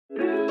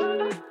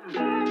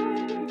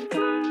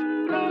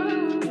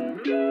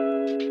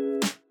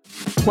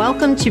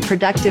Welcome to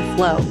Productive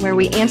Flow, where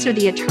we answer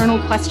the eternal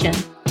question,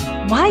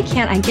 why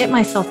can't I get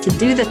myself to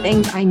do the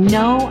things I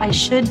know I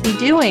should be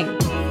doing?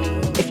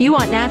 If you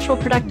want natural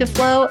productive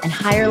flow and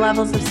higher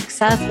levels of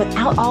success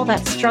without all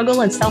that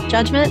struggle and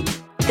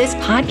self-judgment, this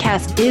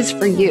podcast is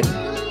for you.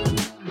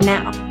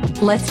 Now,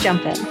 let's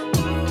jump in.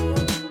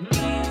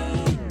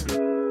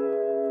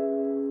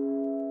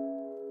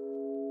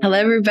 Hello,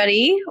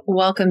 everybody.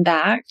 Welcome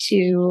back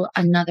to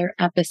another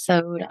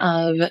episode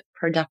of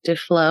Productive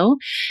Flow.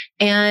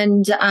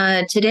 And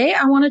today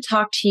I want to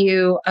talk to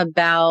you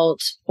about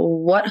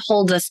what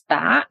holds us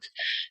back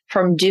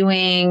from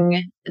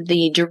doing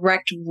the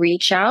direct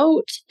reach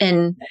out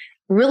and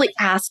really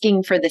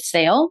asking for the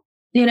sale,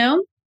 you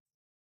know?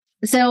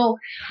 So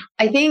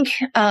I think,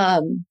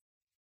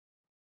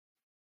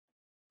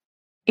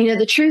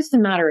 the truth of the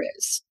matter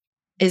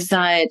is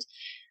that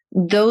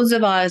those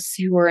of us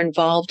who are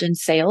involved in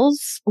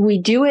sales, we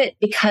do it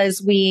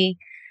because we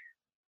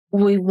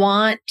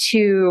want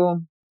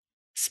to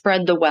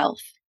spread the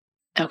wealth.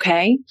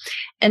 Okay.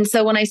 And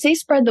so when I say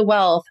spread the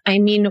wealth, I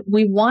mean,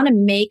 we want to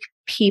make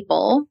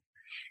people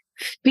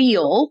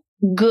feel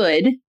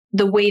good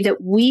the way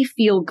that we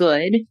feel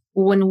good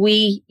when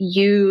we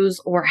use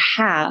or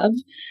have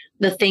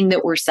the thing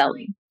that we're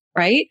selling.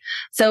 Right.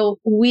 So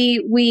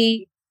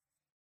we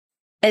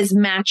as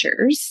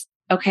matchers,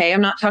 okay,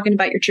 I'm not talking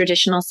about your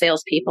traditional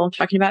salespeople. I'm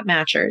talking about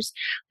matchers.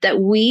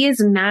 That we as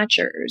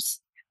matchers,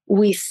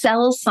 we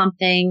sell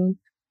something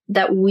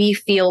that we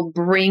feel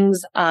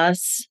brings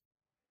us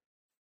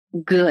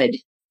good,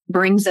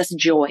 brings us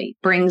joy,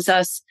 brings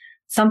us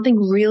something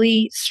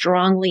really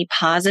strongly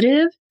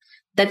positive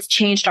that's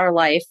changed our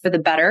life for the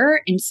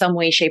better in some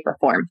way, shape, or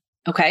form.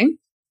 Okay.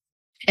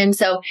 And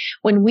so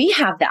when we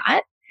have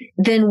that,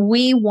 then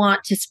we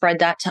want to spread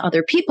that to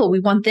other people. We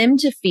want them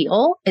to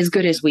feel as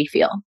good as we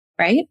feel.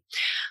 Right?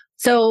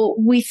 So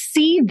we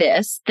see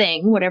this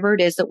thing, whatever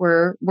it is that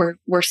we're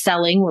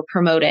selling, we're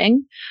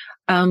promoting,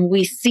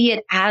 we see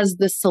it as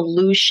the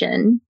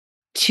solution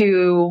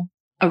to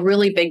a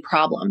really big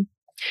problem.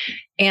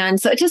 And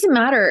so it doesn't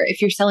matter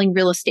if you're selling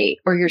real estate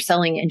or you're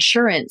selling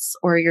insurance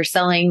or you're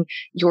selling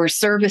your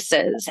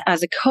services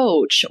as a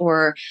coach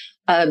or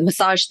a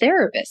massage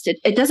therapist.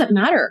 It doesn't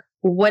matter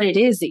what it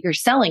is that you're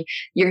selling.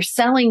 You're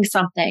selling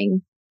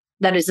something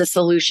that is a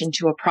solution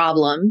to a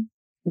problem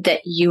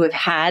that you have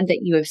had, that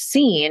you have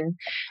seen,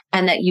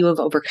 and that you have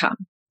overcome.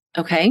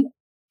 Okay.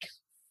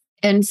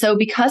 And so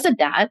because of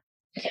that,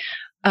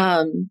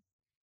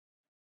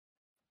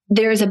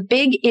 there's a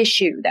big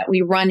issue that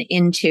we run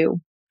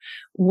into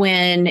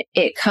when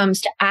it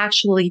comes to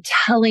actually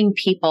telling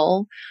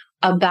people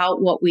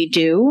about what we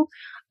do,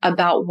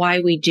 about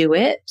why we do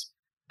it,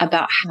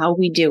 about how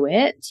we do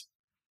it,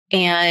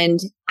 and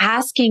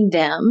asking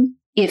them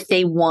if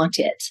they want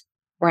it.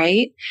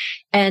 Right.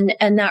 And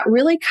that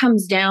really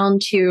comes down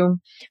to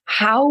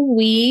how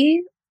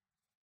we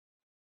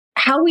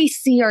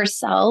see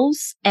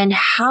ourselves and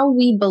how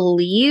we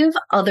believe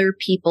other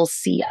people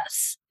see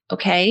us.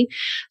 Okay.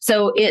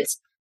 So it's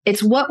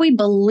what we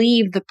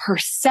believe the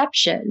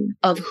perception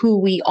of who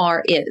we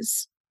are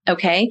is.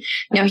 Okay.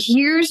 Now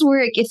here's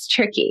where it gets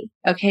tricky.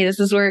 Okay. This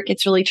is where it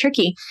gets really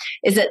tricky,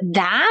 is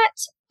that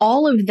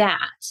all of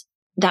that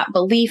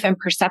belief and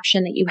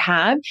perception that you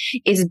have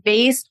is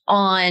based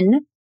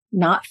on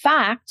not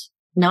fact,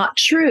 not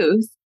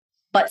truth,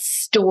 but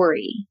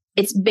story.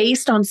 It's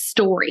based on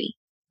story.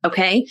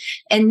 Okay.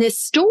 And this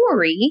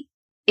story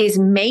is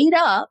made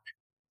up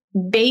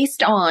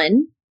based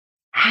on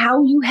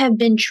how you have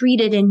been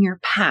treated in your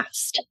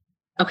past.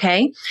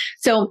 Okay.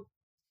 So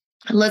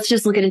let's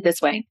just look at it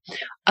this way.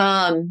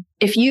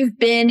 If you've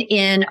been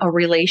in a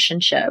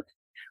relationship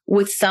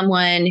with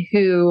someone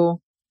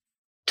who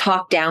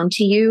talked down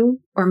to you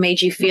or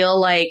made you feel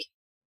like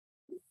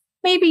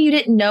maybe you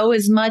didn't know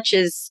as much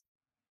as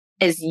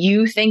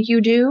you think you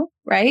do,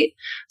 right?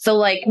 So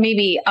like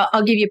maybe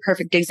I'll give you a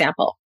perfect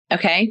example.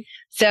 Okay.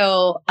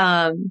 So,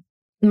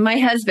 my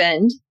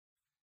husband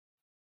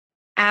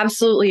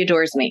absolutely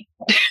adores me.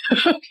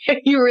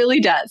 He really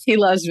does. He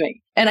loves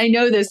me. And I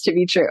know this to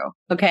be true.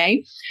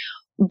 Okay.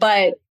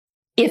 But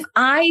if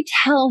I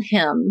tell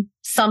him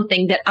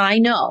something that I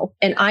know,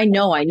 and I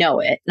know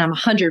it, and I'm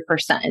 100%,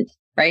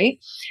 right?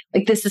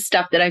 Like this is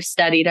stuff that I've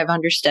studied, I've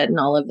understood and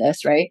all of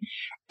this, right?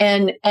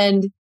 And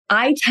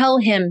I tell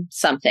him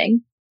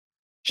something,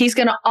 he's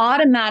going to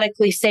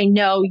automatically say,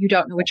 no, you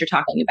don't know what you're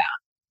talking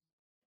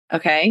about.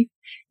 Okay.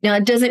 Now,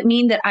 it doesn't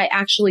mean that I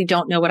actually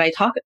don't know what I'm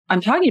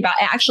talking about.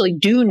 I actually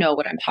do know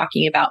what I'm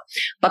talking about.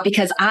 But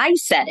because I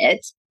said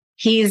it,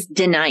 he's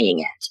denying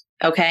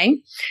it. Okay.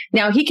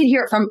 Now, he could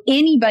hear it from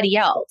anybody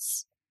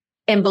else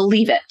and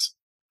believe it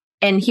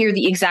and hear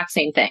the exact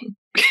same thing.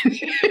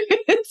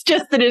 It's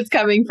just that it's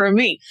coming from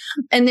me.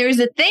 And there's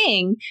a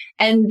thing,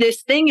 and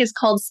this thing is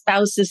called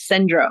spouse's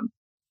syndrome.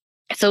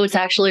 So it's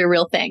actually a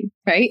real thing,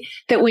 right?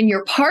 That when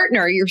your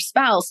partner, your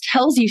spouse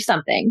tells you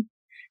something,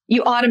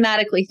 you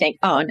automatically think,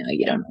 oh, no,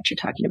 you don't know what you're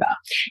talking about.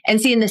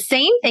 And see, and the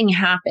same thing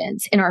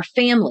happens in our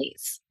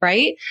families,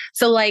 right?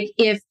 So like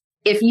if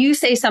you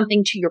say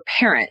something to your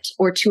parent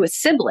or to a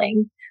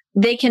sibling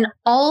they can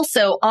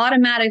also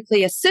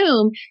automatically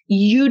assume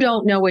you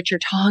don't know what you're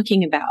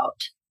talking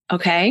about.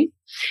 Okay.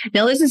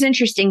 Now, this is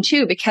interesting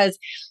too, because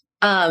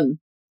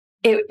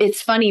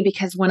it's funny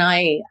because when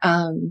I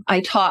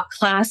taught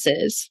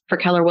classes for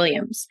Keller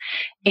Williams,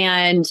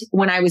 and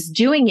when I was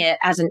doing it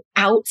as an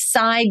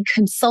outside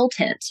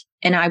consultant,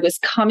 and I was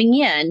coming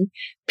in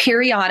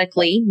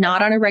periodically,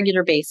 not on a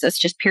regular basis,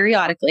 just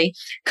periodically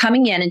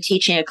coming in and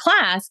teaching a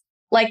class,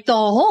 like the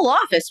whole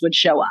office would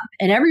show up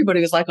and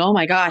everybody was like, oh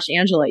my gosh,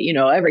 Angela, you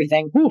know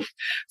everything. Whew,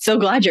 so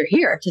glad you're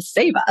here to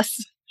save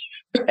us.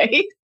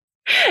 Right.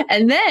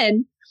 And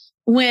then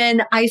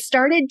when I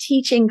started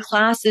teaching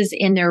classes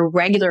in there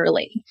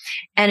regularly,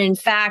 and in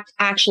fact,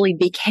 actually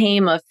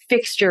became a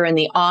fixture in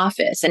the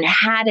office and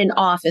had an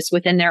office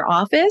within their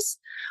office,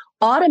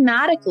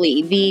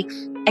 automatically the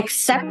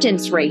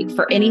acceptance rate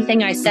for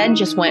anything I said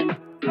just went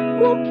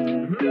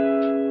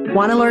whoop.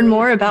 Want to learn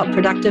more about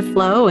Productive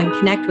Flow and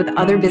connect with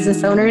other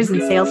business owners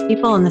and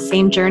salespeople on the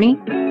same journey?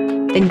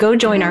 Then go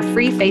join our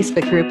free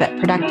Facebook group at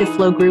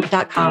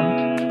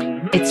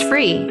productiveflowgroup.com. It's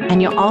free, and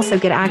you'll also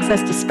get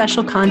access to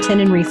special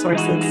content and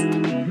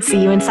resources.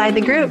 See you inside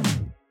the group.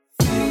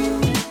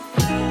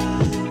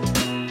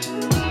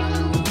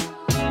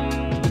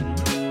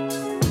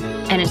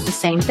 And it's the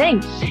same thing.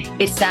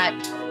 It's that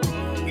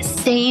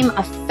same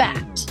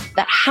effect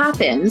that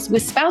happens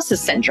with spouses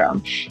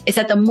syndrome. Is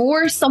that the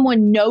more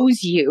someone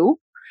knows you,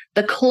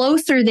 the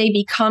closer they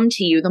become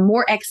to you, the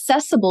more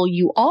accessible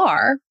you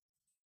are,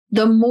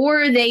 the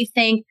more they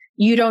think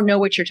you don't know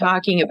what you're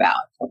talking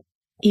about,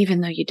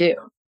 even though you do.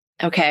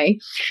 Okay.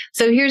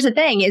 So here's the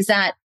thing is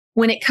that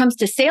when it comes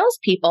to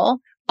salespeople,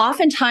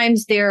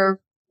 oftentimes they're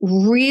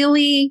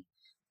really,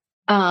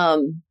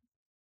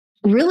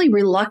 really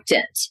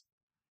reluctant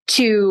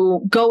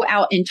to go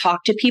out and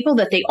talk to people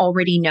that they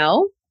already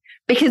know,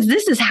 because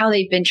this is how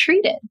they've been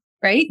treated,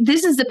 right?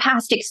 This is the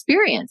past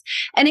experience.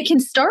 And it can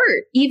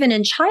start even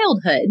in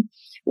childhood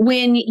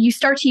when you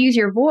start to use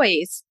your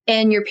voice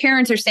and your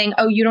parents are saying,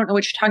 oh, you don't know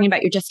what you're talking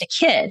about. You're just a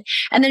kid.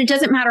 And then it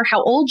doesn't matter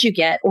how old you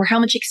get or how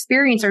much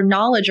experience or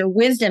knowledge or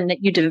wisdom that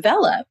you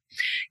develop.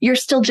 You're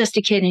still just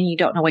a kid and you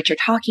don't know what you're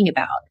talking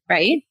about,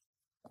 right?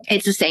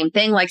 It's the same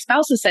thing like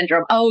spouses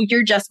syndrome. Oh,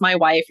 you're just my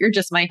wife. You're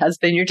just my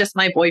husband. You're just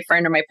my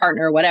boyfriend or my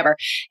partner or whatever.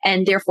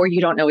 And therefore,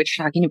 you don't know what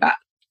you're talking about.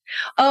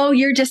 Oh,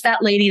 you're just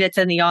that lady that's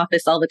in the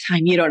office all the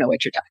time. You don't know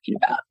what you're talking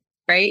about,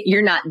 right?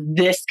 You're not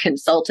this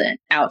consultant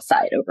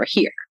outside over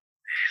here.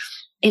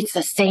 It's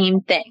the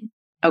same thing.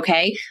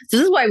 Okay. So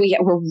this is why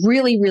we're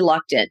really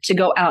reluctant to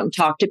go out and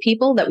talk to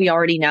people that we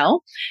already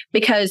know,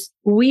 because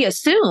we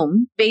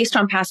assume based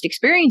on past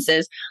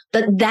experiences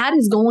that that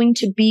is going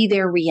to be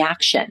their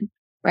reaction,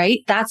 right?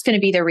 That's going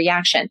to be their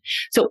reaction.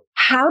 So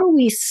how do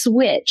we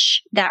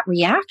switch that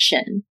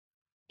reaction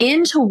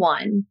into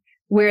one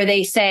where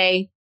they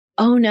say,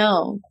 oh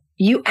no,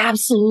 you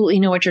absolutely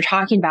know what you're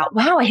talking about.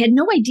 Wow, I had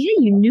no idea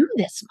you knew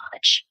this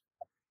much.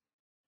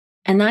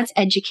 And that's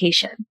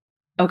education.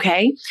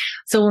 Okay.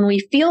 So when we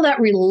feel that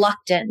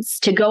reluctance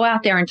to go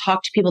out there and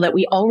talk to people that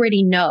we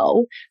already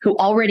know, who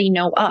already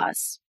know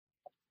us,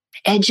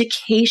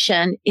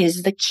 education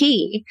is the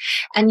key.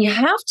 And you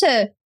have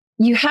to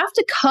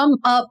come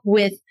up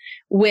with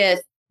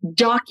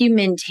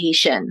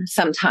documentation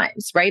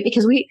sometimes, right?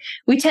 Because we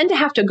tend to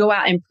have to go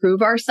out and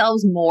prove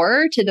ourselves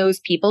more to those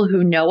people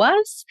who know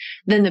us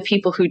than the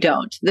people who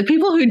don't. The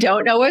people who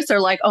don't know us are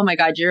like, oh my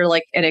God, you're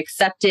like an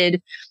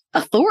accepted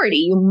authority.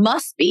 You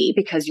must be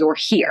because you're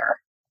here,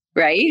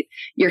 right?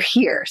 You're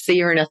here. So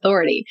you're an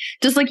authority.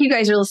 Just like you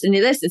guys are listening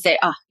to this and say,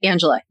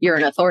 Angela, you're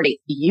an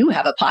authority. You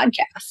have a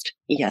podcast.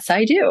 Yes,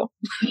 I do.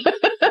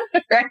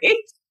 Right?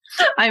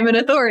 I'm an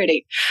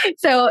authority.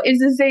 So it's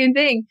the same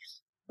thing.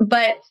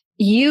 But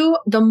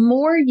the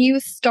more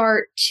you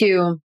start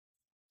to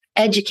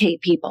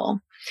educate people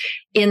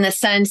in the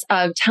sense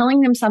of telling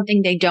them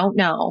something they don't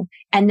know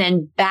and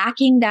then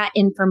backing that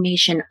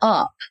information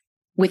up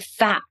with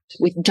fact,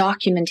 with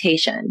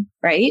documentation,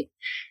 right?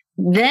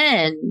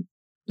 Then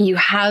you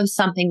have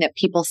something that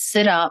people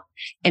sit up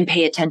and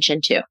pay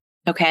attention to.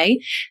 Okay.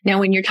 Now,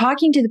 when you're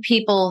talking to the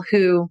people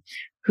who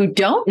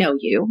don't know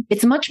you,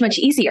 it's much, much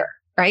easier.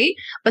 Right?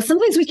 But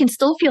sometimes we can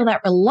still feel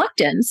that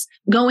reluctance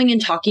going and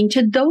talking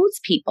to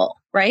those people,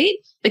 right?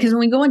 Because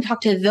when we go and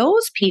talk to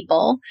those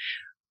people,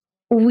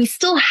 we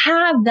still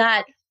have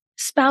that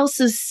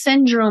spouses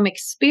syndrome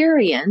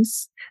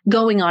experience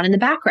going on in the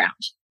background,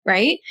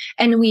 right?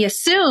 And we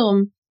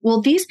assume,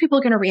 well, these people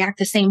are going to react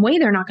the same way.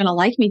 They're not going to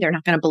like me. They're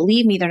not going to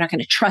believe me. They're not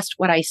going to trust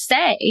what I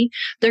say.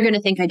 They're going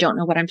to think I don't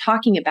know what I'm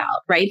talking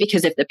about, right?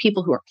 Because if the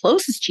people who are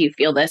closest to you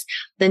feel this,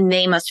 then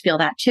they must feel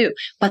that too.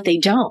 But they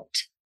don't.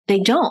 They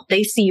don't.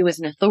 They see you as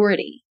an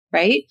authority,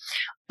 right?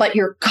 But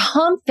your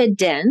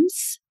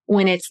confidence,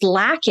 when it's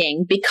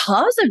lacking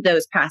because of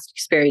those past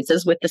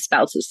experiences with the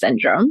spouses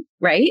syndrome,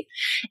 right?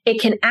 It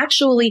can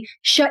actually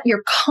shut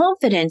your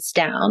confidence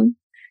down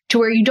to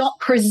where you don't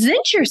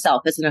present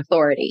yourself as an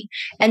authority.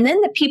 And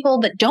then the people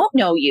that don't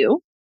know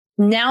you,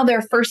 now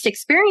their first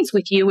experience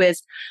with you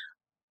is,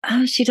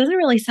 she doesn't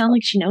really sound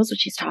like she knows what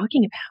she's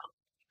talking about.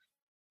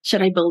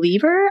 Should I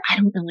believe her? I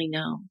don't really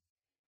know.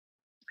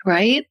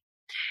 Right?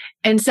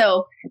 And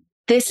so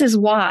this is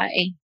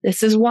why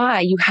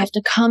you have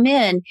to come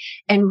in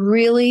and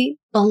really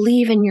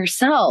believe in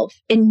yourself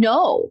and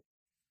know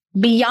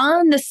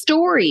beyond the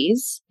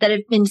stories that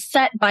have been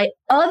set by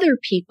other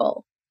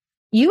people.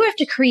 You have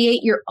to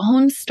create your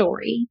own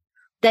story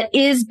that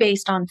is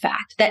based on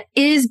fact, that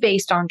is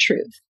based on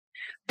truth,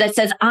 that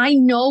says, I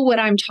know what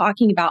I'm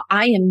talking about.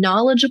 I am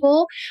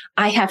knowledgeable.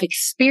 I have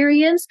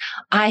experience.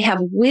 I have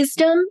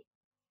wisdom.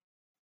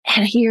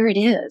 And here it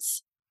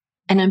is.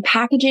 And I'm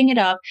packaging it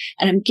up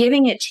and I'm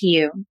giving it to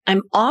you.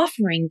 I'm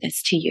offering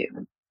this to you.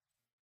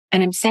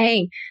 And I'm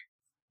saying,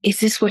 is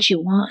this what you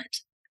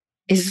want?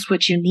 Is this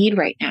what you need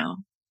right now?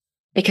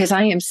 Because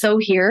I am so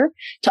here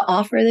to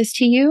offer this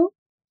to you.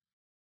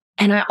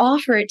 And I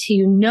offer it to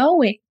you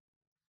knowing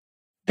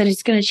that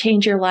it's going to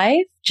change your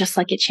life just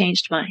like it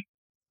changed mine.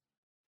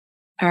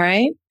 All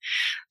right.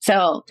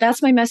 So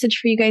that's my message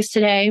for you guys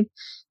today.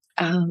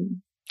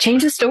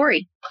 Change the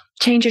story.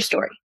 Change your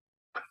story.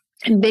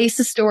 And base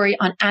the story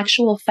on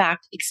actual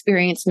fact,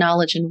 experience,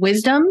 knowledge, and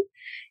wisdom.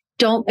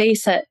 Don't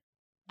base it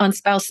on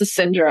spouse's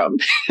syndrome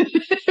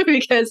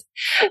because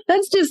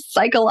that's just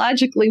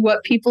psychologically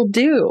what people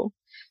do.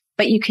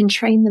 But you can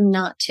train them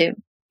not to.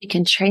 You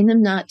can train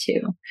them not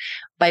to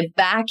by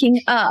backing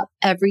up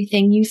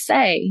everything you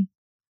say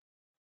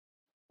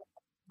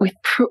with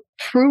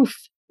proof,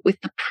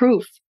 with the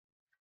proof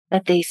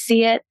that they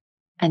see it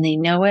and they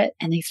know it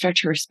and they start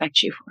to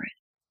respect you for it.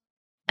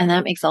 And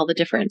that makes all the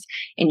difference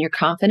in your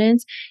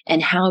confidence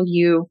and how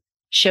you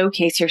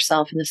showcase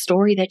yourself in the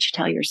story that you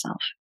tell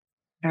yourself.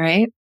 All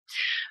right.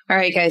 All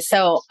right, guys.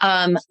 So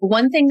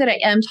one thing that I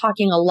am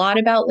talking a lot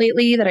about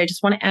lately that I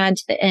just want to add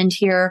to the end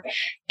here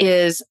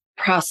is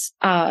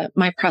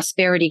my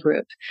prosperity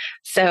group.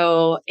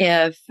 So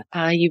if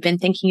you've been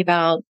thinking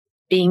about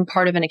being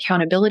part of an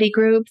accountability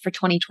group for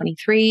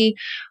 2023,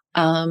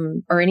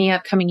 or any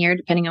upcoming year,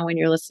 depending on when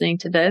you're listening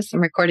to this,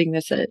 I'm recording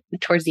this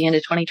towards the end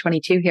of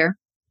 2022 here.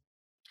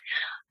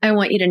 I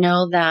want you to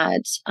know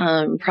that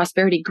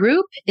Prosperity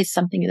Group is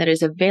something that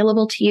is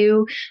available to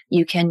you.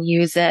 You can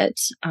use it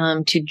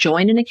to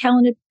join an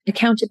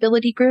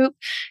accountability group,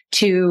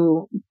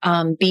 to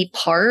be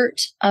part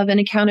of an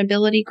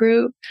accountability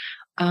group,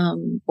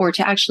 or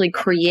to actually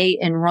create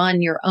and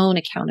run your own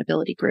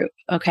accountability group.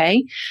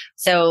 Okay.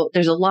 So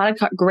there's a lot of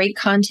great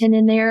content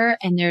in there,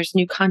 and there's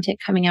new content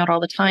coming out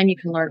all the time. You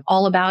can learn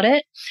all about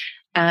it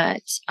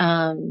at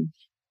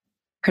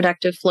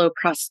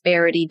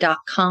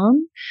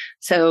productiveflowprosperity.com.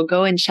 So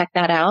go and check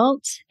that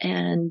out.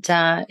 And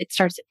it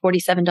starts at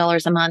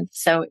 $47 a month.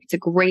 So it's a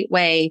great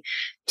way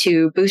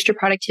to boost your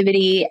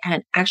productivity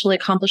and actually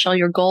accomplish all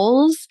your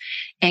goals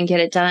and get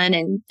it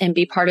done and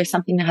be part of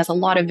something that has a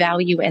lot of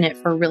value in it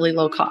for really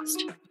low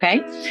cost. Okay.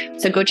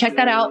 So go check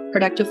that out,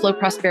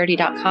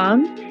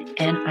 productiveflowprosperity.com,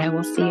 and I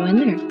will see you in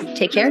there.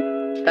 Take care.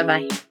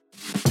 Bye-bye.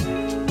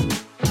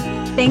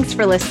 Thanks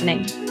for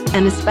listening.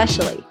 And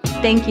especially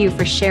thank you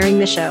for sharing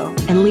the show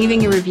and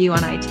leaving a review on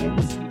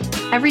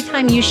iTunes. Every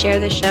time you share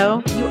the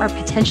show, you are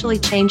potentially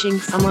changing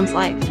someone's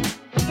life.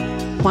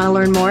 Want to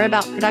learn more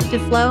about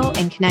Productive Flow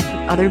and connect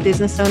with other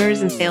business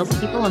owners and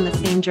salespeople on the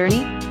same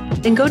journey?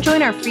 Then go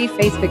join our free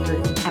Facebook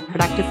group at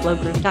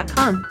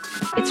productiveflowgroup.com.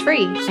 It's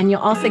free, and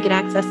you'll also get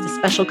access to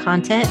special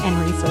content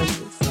and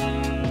resources.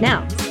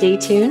 Now, stay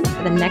tuned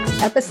for the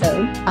next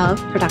episode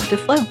of Productive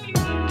Flow.